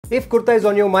If kurta is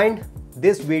on your mind,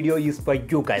 this video is for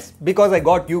you guys because I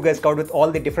got you guys covered with all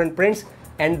the different prints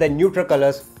and the neutral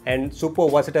colors and super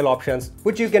versatile options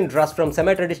which you can dress from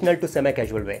semi-traditional to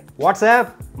semi-casual way. What's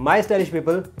up, my stylish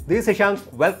people? This is Shank.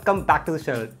 Welcome back to the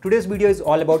channel. Today's video is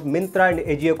all about Myntra and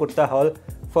Ajio kurta haul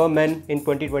for men in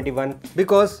 2021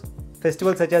 because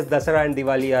festivals such as Dasara and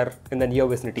Diwali are in the near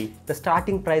vicinity. The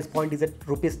starting price point is at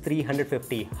rupees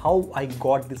 350. How I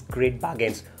got these great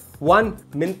bargains? One,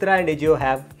 Myntra and Ajio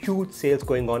have huge sales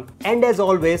going on, and as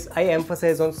always I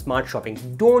emphasize on smart shopping.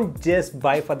 Don't just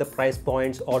buy for the price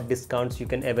points or discounts you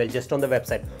can avail just on the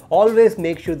website. Always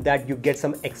make sure that you get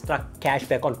some extra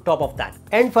cashback on top of that.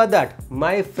 And for that,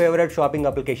 my favorite shopping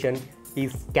application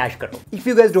is CashKaro. If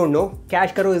you guys don't know,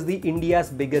 CashKaro is the India's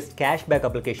biggest cashback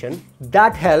application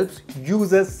that helps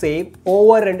users save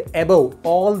over and above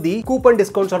all the coupon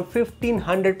discounts on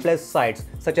 1500 plus sites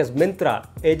such as Myntra,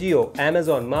 Ajio,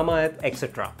 Amazon, Mamaearth,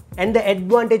 etc. And the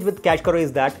advantage with CashKaro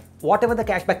is that whatever the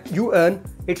cashback you earn,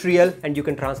 it's real and you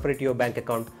can transfer it to your bank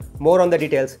account. More on the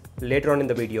details later on in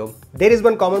the video. There is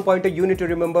one common pointer you need to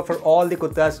remember for all the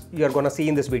kurtas you are gonna see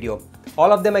in this video.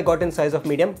 All of them I got in size of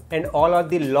medium and all are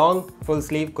the long full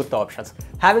sleeve kurta options.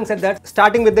 Having said that,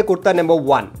 starting with the kurta number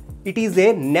 1. It is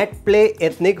a netplay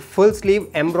ethnic full sleeve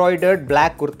embroidered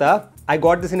black kurta. I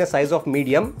got this in a size of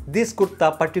medium. This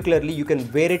kurta particularly you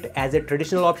can wear it as a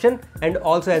traditional option and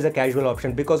also as a casual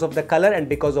option because of the color and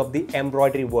because of the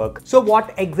embroidery work. So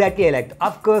what exactly I liked?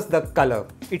 Of course the color.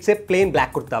 It's a plain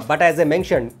black kurta, but as I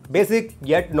mentioned, basic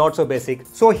yet not so basic.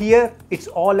 So here it's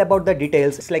all about the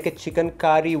details. It's like a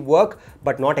chikankari work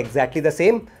but not exactly the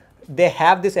same. They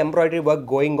have this embroidery work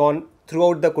going on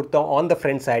throughout the kurta on the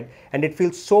front side and it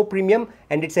feels so premium,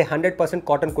 and it's a 100%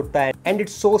 cotton kurta and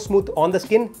it's so smooth on the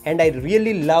skin, and I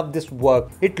really love this work.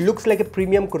 It looks like a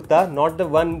premium kurta, not the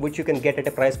one which you can get at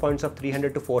a price points of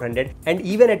 300 to 400, and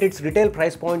even at its retail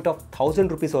price point of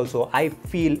 1000 rupees also, I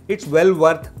feel it's well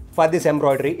worth for this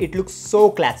embroidery. It looks so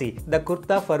classy. The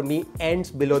kurta for me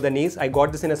ends below the knees. I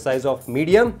got this in a size of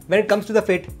medium. When it comes to the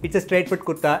fit, it's a straight fit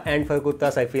kurta, and for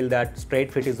kurtas I feel that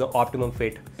straight fit is the optimum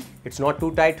fit. It's not too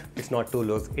tight, it's not too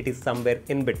loose, it is somewhere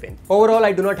in between. Overall,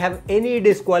 I do not have any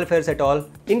disqualifiers at all.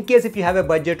 In case if you have a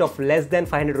budget of less than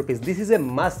 500 rupees, this is a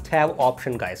must-have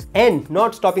option, guys. And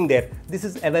not stopping there, this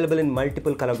is available in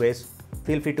multiple colorways.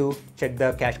 Feel free to check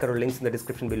the CashKaro links in the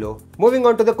description below. Moving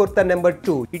on to the kurta number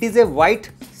 2. It is a white,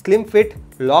 slim fit,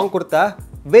 long kurta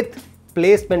with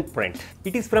placement print.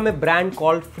 It is from a brand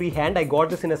called Freehand. I got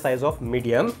this in a size of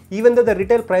medium. Even though the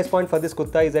retail price point for this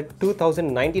kurta is at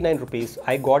 2099 rupees,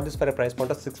 I got this for a price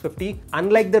point of 650.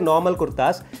 Unlike the normal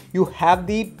kurtas, you have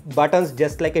the buttons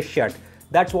just like a shirt.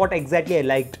 That's what exactly I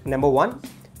liked, number 1.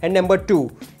 And number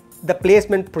 2, the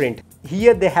placement print.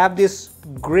 Here they have this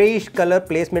grayish color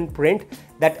placement print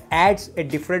that adds a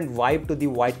different vibe to the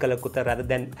white color kurta rather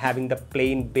than having the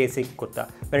plain basic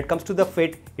kurta. When it comes to the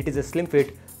fit, it is a slim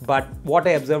fit, but what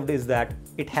I observed is that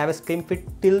it have a slim fit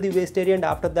till the waist area, and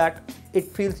after that it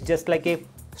feels just like a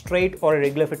straight or a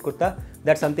regular fit kurta.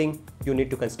 That's something you need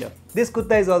to consider. This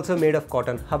kurta is also made of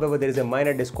cotton. However, there is a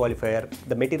minor disqualifier.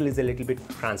 The material is a little bit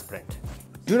transparent.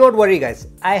 Do not worry guys,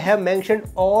 I have mentioned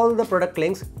all the product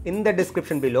links in the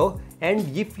description below,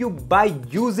 and if you buy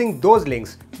using those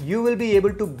links, you will be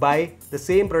able to buy the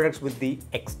same products with the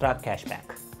extra cashback,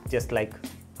 just like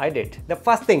I did. The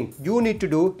first thing you need to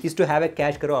do is to have a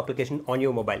CashKaro application on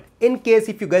your mobile. In case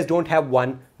if you guys don't have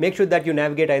one, make sure that you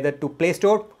navigate either to Play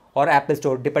Store or Apple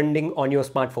Store depending on your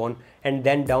smartphone, and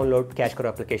then download CashKaro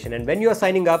application. And when you are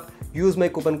signing up, use my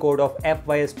coupon code of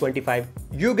FYS25.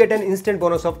 You get an instant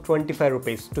bonus of 25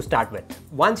 rupees to start with.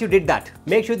 Once you did that,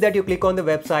 make sure that you click on the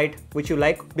website which you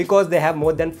like, because they have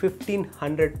more than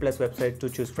 1500 plus websites to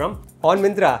choose from. On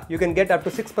Myntra, you can get up to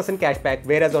 6% cashback,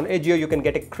 whereas on Ajio you can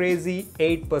get a crazy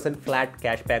 8% flat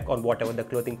cashback on whatever the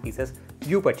clothing pieces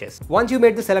you purchase. Once you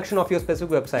made the selection of your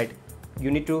specific website, you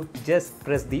need to just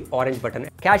press the orange button.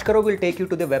 CashKaro will take you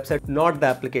to the website, not the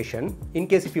application. In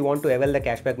case if you want to avail the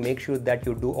cashback, make sure that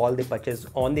you do all the purchase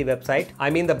on the website, I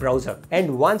mean the browser.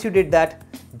 And once you did that,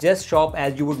 just shop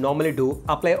as you would normally do,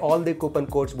 apply all the coupon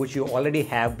codes which you already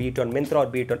have, be it on Myntra or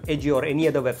be it on Ajio or any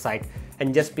other website,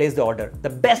 and just place the order. The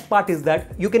best part is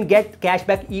that you can get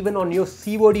cashback even on your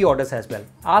COD orders as well.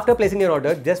 After placing your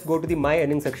order, just go to the My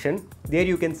Earnings section. There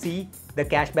you can see the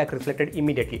cashback reflected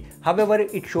immediately. However,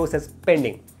 it shows as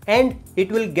pending, and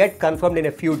it will get confirmed in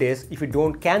a few days if you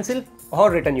don't cancel or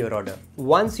return your order.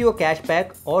 Once your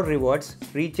cashback or rewards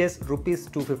reaches rupees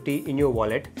 250 in your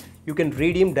wallet, you can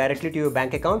redeem directly to your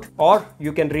bank account, or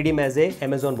you can redeem as a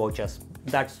Amazon vouchers.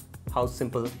 That's how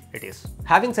simple it is.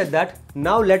 Having said that,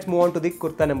 now let's move on to the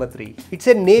kurta number 3. It's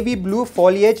a navy blue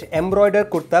foliage embroidered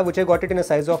kurta, which I got it in a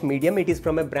size of medium. It is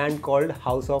from a brand called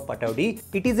House of Pataudi.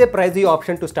 It is a pricey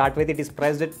option to start with. It is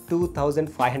priced at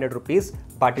 2,500 rupees,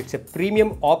 but it's a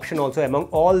premium option also among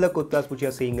all the kurtas which you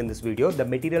are seeing in this video. The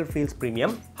material feels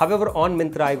premium. However, on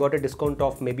Myntra, I got a discount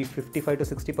of maybe 55 to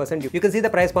 60%. You can see the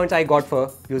price points I got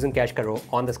for using CashKaro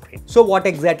on the screen. So what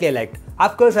exactly I liked?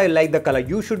 Of course, I like the color.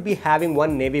 You should be having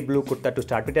one navy blue kurta to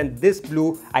start with, and this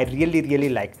blue I really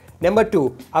like. Number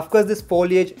 2, of course, this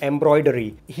foliage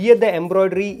embroidery. Here the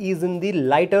embroidery is in the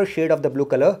lighter shade of the blue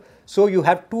color. So you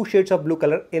have 2 shades of blue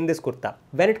color in this kurta.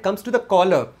 When it comes to the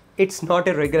collar, it's not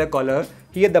a regular collar.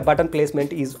 Here the button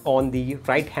placement is on the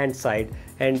right hand side,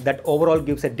 and that overall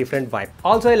gives a different vibe.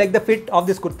 Also, I like the fit of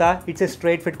this kurta. It's a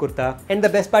straight fit kurta, and the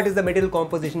best part is the material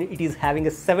composition. It is having a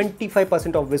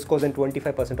 75% of viscose and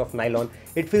 25% of nylon.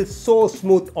 It feels so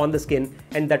smooth on the skin,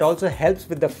 and that also helps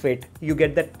with the fit. You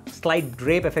get that slight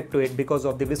drape effect to it because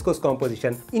of the viscose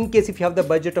composition. In case if you have the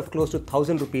budget of close to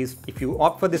 1,000 rupees, if you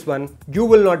opt for this one, you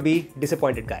will not be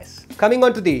disappointed, guys. Coming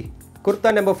on to the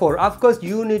kurta number 4. Of course,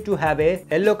 you need to have a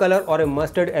yellow color or a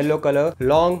mustard yellow color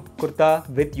long kurta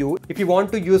with you. If you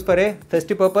want to use for a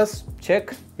festive purpose,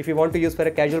 check. If you want to use for a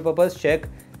casual purpose, check.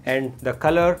 And the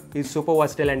color is super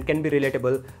versatile and can be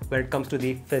relatable when it comes to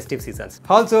the festive seasons.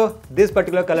 Also, this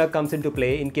particular color comes into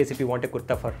play in case if you want a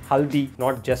kurta for haldi,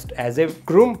 not just as a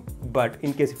groom, but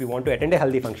in case if you want to attend a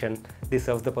haldi function, this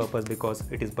serves the purpose because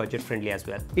it is budget friendly as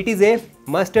well. It is a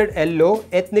mustard yellow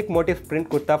ethnic motif print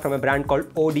kurta from a brand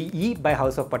called Ode by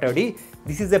House of Pataudi.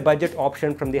 This is a budget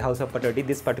option from the House of Pataudi,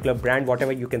 this particular brand,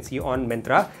 whatever you can see on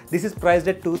Myntra. This is priced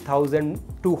at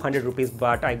 2,200 rupees,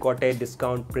 but I got a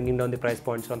discount bringing down the price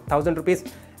points on 1,000 rupees,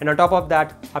 and on top of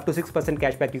that, up to 6%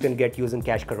 cashback you can get using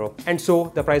CashKaro, and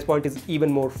so the price point is even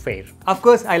more fair. Of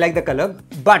course, I like the color,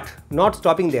 but not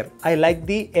stopping there. I like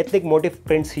the ethnic motif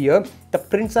prints here. The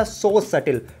prints are so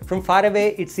subtle. From far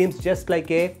away, it seems just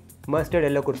like a mustard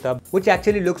yellow kurta, which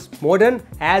actually looks modern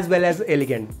as well as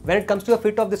elegant. When it comes to the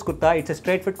fit of this kurta, it's a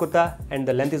straight fit kurta and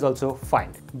the length is also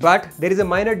fine. But there is a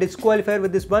minor disqualifier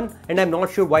with this one, and I'm not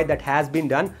sure why that has been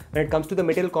done. When it comes to the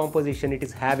material composition, it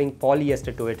is having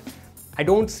polyester to it. I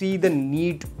don't see the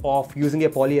need of using a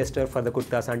polyester for the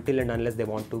kurtas until and unless they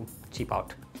want to cheap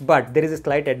out. But there is a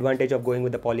slight advantage of going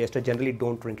with the polyester. Generally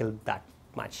don't wrinkle that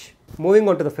much. Moving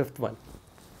on to the 5th one.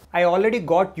 I already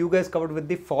got you guys covered with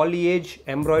the foliage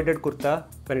embroidered kurta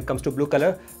when it comes to blue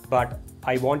color, but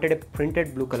I wanted a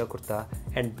printed blue color kurta,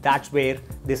 and that's where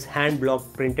this hand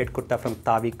block printed kurta from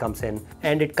Taavi comes in.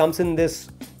 And it comes in this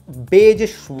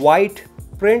beigeish white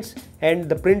prints, and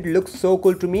the print looks so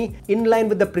cool to me. In line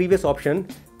with the previous option,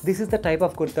 this is the type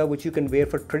of kurta which you can wear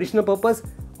for traditional purpose,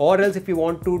 or else if you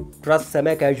want to dress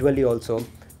semi-casually also.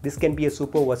 This can be a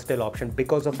super versatile option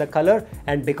because of the color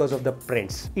and because of the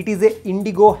prints. It is a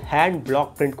indigo hand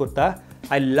block print kurta.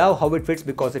 I love how it fits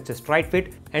because it's a straight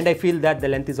fit, and I feel that the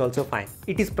length is also fine.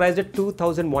 It is priced at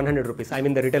 2,100 rupees. I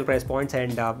mean the retail price points,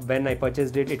 and when I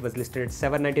purchased it, it was listed at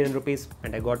 799 rupees,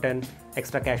 and I got an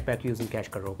extra cashback using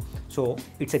CashKaro. So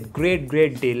it's a great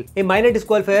deal. A minor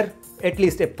disqualifier, at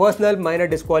least a personal minor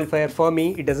disqualifier for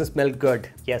me, it doesn't smell good.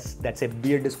 Yes, that's a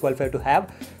weird disqualifier to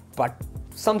have, but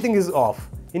something is off.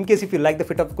 In case if you like the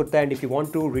fit of kurta and if you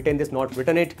want to retain this, not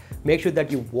return it, make sure that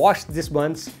you wash this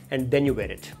once and then you wear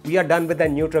it. We are done with the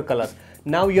neutral colors.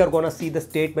 Now you are gonna see the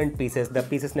statement pieces, the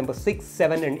pieces number 6,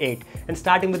 7 and 8. And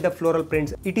starting with the floral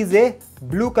prints, it is a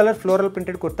blue color floral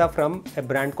printed kurta from a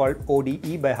brand called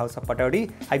Ode by House of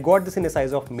Pataudi. I got this in a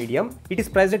size of medium. It is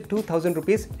priced at 2,000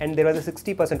 rupees, and there was a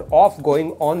 60% off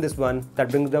going on this one that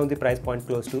brings down the price point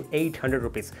close to 800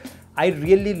 rupees. I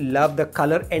really love the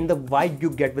color and the vibe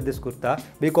you get with this kurta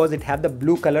because it have the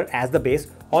blue color as the base.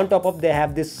 On top of they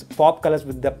have this pop colors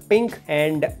with the pink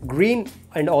and green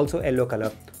and also yellow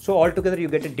color. So altogether you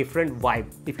get a different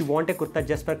vibe. If you want a kurta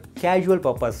just for casual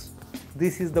purpose,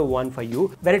 this is the one for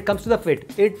you. When it comes to the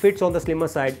fit, it fits on the slimmer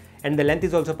side and the length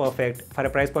is also perfect. For a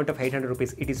price point of 800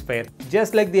 rupees, it is fair.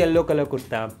 Just like the yellow color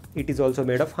kurta, it is also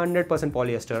made of 100%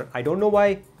 polyester. I don't know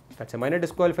why. That's a minor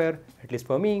disqualifier, at least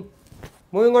for me.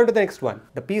 Moving on to the next one.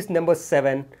 The piece number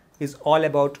 7 is all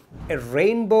about a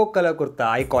rainbow color kurta.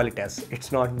 I call it as.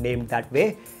 It's not named that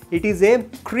way. It is a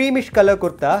creamish color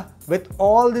kurta with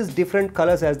all these different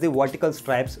colors as the vertical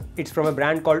stripes. It's from a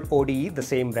brand called Ode, the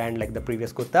same brand like the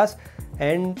previous kurtas.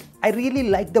 And I really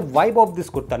like the vibe of this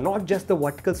kurta, not just the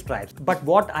vertical stripes. But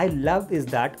what I love is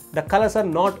that the colors are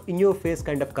not in your face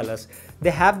kind of colors.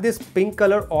 They have this pink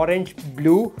color, orange,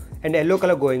 blue, and yellow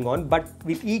color going on, but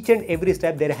with each and every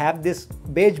stripe they have this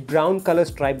beige brown color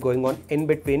stripe going on in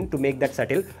between to make that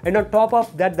subtle. And on top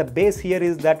of that, the base here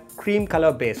is that cream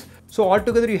color base. So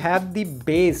altogether you have the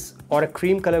base or a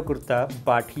cream color kurta,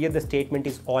 but here the statement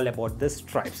is all about the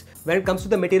stripes. When it comes to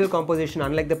the material composition,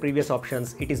 unlike the previous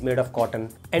options, it is made of cotton,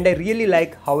 and I really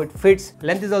like how it fits.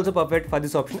 Length is also perfect for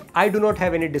this option. I do not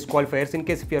have any disqualifiers. In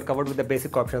case if you are covered with the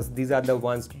basic options, these are the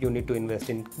ones you need to invest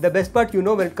in. The best part,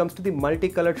 when it comes to the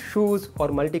multicolored shoes or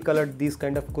multicolored these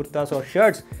kind of kurtas or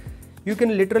shirts, you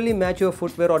can literally match your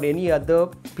footwear or any other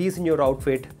piece in your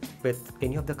outfit with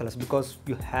any of the colors, because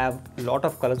you have a lot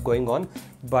of colors going on.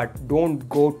 But don't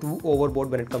go too overboard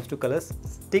when it comes to colors.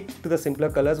 Stick to the simpler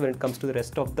colors when it comes to the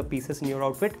rest of the pieces in your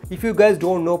outfit. If you guys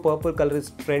don't know, purple color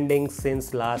is trending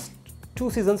since last 2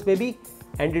 seasons maybe,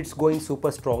 and it's going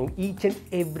super strong. Each and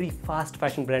every fast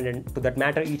fashion brand, and to that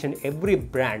matter each and every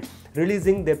brand,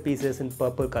 releasing their pieces in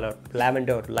purple color,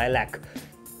 lavender, lilac,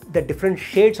 the different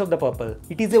shades of the purple.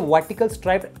 It is a vertical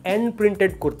striped and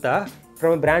printed kurta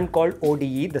from a brand called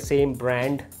Ode, the same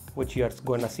brand which you are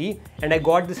gonna see, and I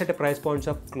got this at a price point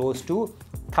of close to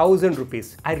 1000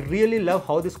 rupees. I really love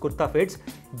how this kurta fits,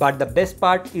 but the best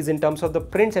part is in terms of the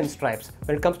prints and stripes.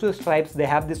 When it comes to the stripes, they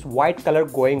have this white color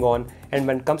going on, and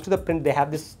when it comes to the print, they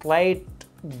have this slight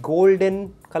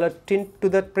golden color tint to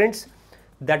the prints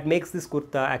that makes this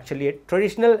kurta actually a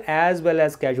traditional as well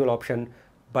as casual option,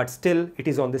 but still it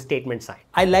is on the statement side.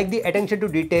 I like the attention to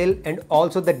detail and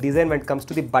also the design when it comes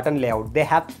to the button layout. They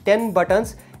have 10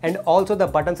 buttons, and also the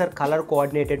buttons are color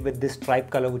coordinated with this stripe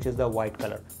color, which is the white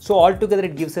color. So altogether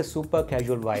it gives a super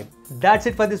casual vibe. That's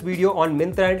it for this video on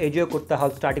Myntra and Ajio kurta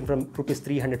haul starting from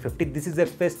 ₹350. This is a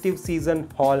festive season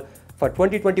haul for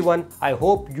 2021. I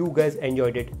hope you guys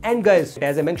enjoyed it. And guys,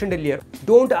 as I mentioned earlier,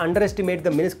 don't underestimate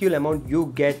the minuscule amount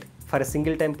you get for a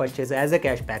single time purchase as a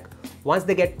cashback. Once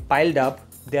they get piled up,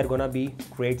 they are gonna be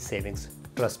great savings,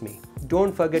 trust me.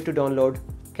 Don't forget to download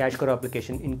CashKaro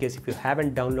application. In case if you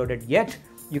haven't downloaded yet,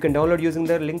 you can download using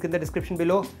the link in the description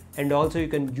below, and also you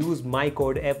can use my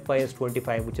code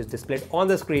FYS25, which is displayed on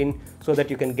the screen, so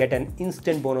that you can get an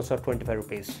instant bonus of 25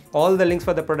 rupees. All the links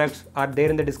for the products are there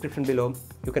in the description below.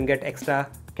 You can get extra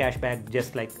cashback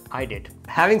just like I did.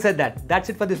 Having said that, that's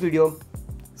it for this video.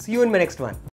 See you in my next one.